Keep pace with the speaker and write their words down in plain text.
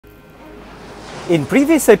In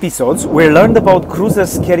previous episodes, we learned about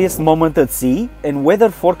cruisers' scariest moment at sea and weather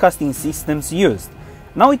forecasting systems used.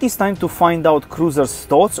 Now it is time to find out cruisers'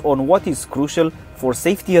 thoughts on what is crucial for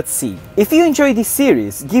safety at sea. If you enjoy this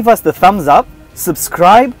series, give us the thumbs up,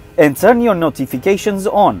 subscribe and turn your notifications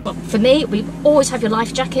on. For me, we always have your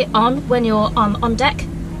life jacket on when you're on deck.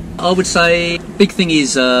 I would say big thing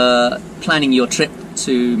is planning your trip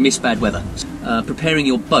to miss bad weather. Preparing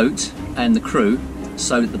your boat and the crew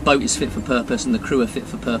so that the boat is fit for purpose and the crew are fit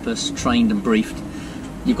for purpose, trained and briefed.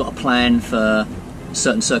 You've got a plan for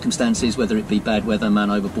certain circumstances, whether it be bad weather, man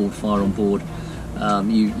overboard, fire on board.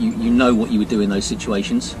 You know what you would do in those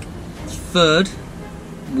situations. Third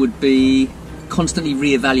would be constantly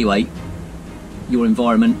re-evaluate your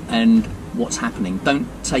environment and what's happening. Don't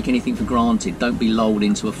take anything for granted. Don't be lulled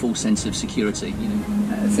into a false sense of security. You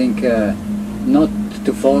know? I think not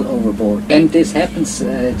to fall overboard. And this happens,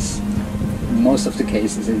 it's in most of the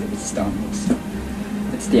cases it's done.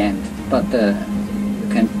 It's the end. But you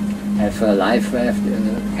can have a life raft, you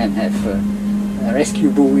can have rescue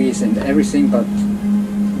buoys and everything, but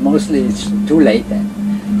mostly it's too late then.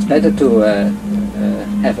 It's better to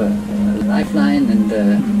have a lifeline and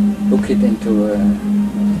hook it into a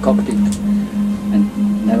cockpit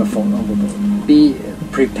and never fall overboard. Be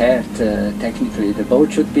prepared technically. The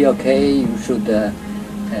boat should be okay, you should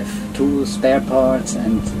have tools, spare parts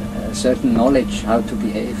and certain knowledge how to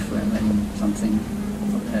behave when something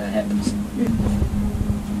happens.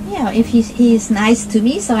 Yeah, if he's nice to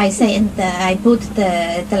me, so I say, and I put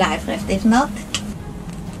the life raft. If not,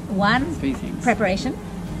 One, preparation.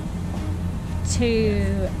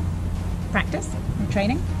 2, practice and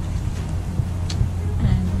training.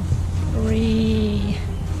 And 3,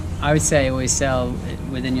 I would say always sail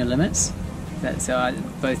within your limits. That's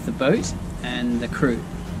both the boat and the crew.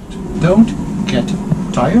 Don't get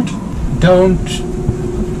tired. Don't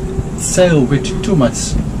sail with too much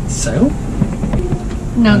sail.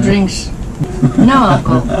 No drinks. No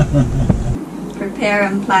alcohol. Prepare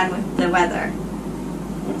and plan with the weather.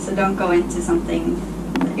 So don't go into something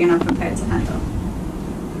that you're not prepared to handle.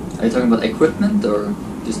 Are you talking about equipment or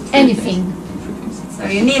just anything? things? So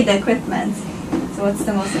you need the equipment. So what's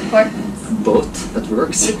the most important? A boat that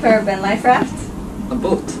works. Superb and life raft? A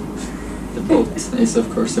boat. The boat is of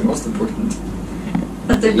course the most important.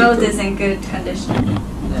 But the boat is in good condition.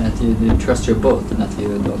 Yeah, that you trust your boat and that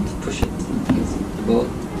you don't push it. The boat,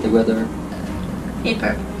 the weather.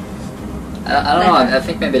 Superb. I don't know, I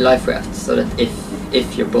think maybe life raft, so that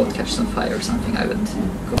if your boat catches on fire or something, I would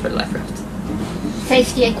go for the life raft.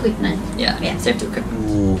 safety equipment. Yeah, safety equipment.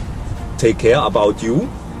 To take care about you,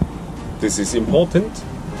 this is important.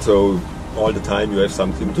 So all the time you have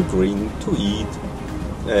something to drink, to eat,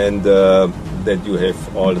 and that you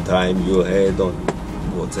have all the time your head on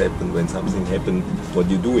what's happened when something happened, what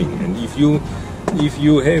you're doing. And if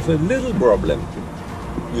you have a little problem,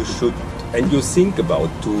 you should, and you think about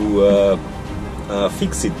to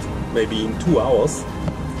fix it maybe in 2 hours,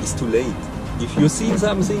 it's too late. If you see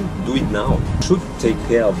something, do it now. You should take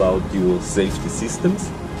care about your safety systems,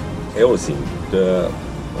 everything, the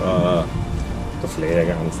flare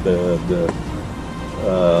guns, the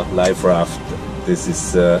life raft. This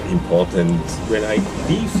is important. When I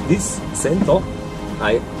leave this center,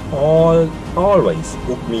 I always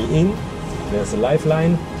hook me in. There's a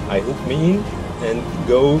lifeline, I hook me in and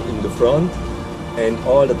go in the front, and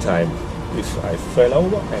all the time, if I fell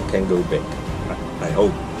over, I can go back. I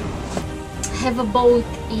hope. Have a boat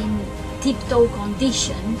in tip-toe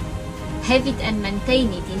condition, have it and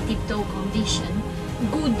maintain it in tip-toe condition,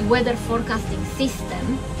 good weather forecasting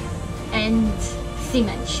system and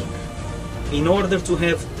seamanship. In order to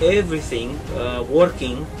have everything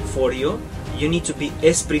working for you, you need to be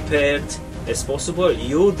as prepared as possible.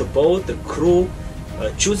 You, the boat, the crew,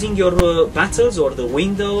 choosing your battles or the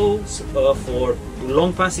windows for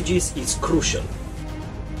long passages is crucial.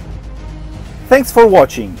 Thanks for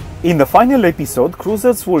watching. In the final episode,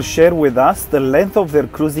 cruisers will share with us the length of their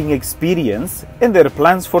cruising experience and their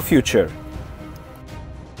plans for future.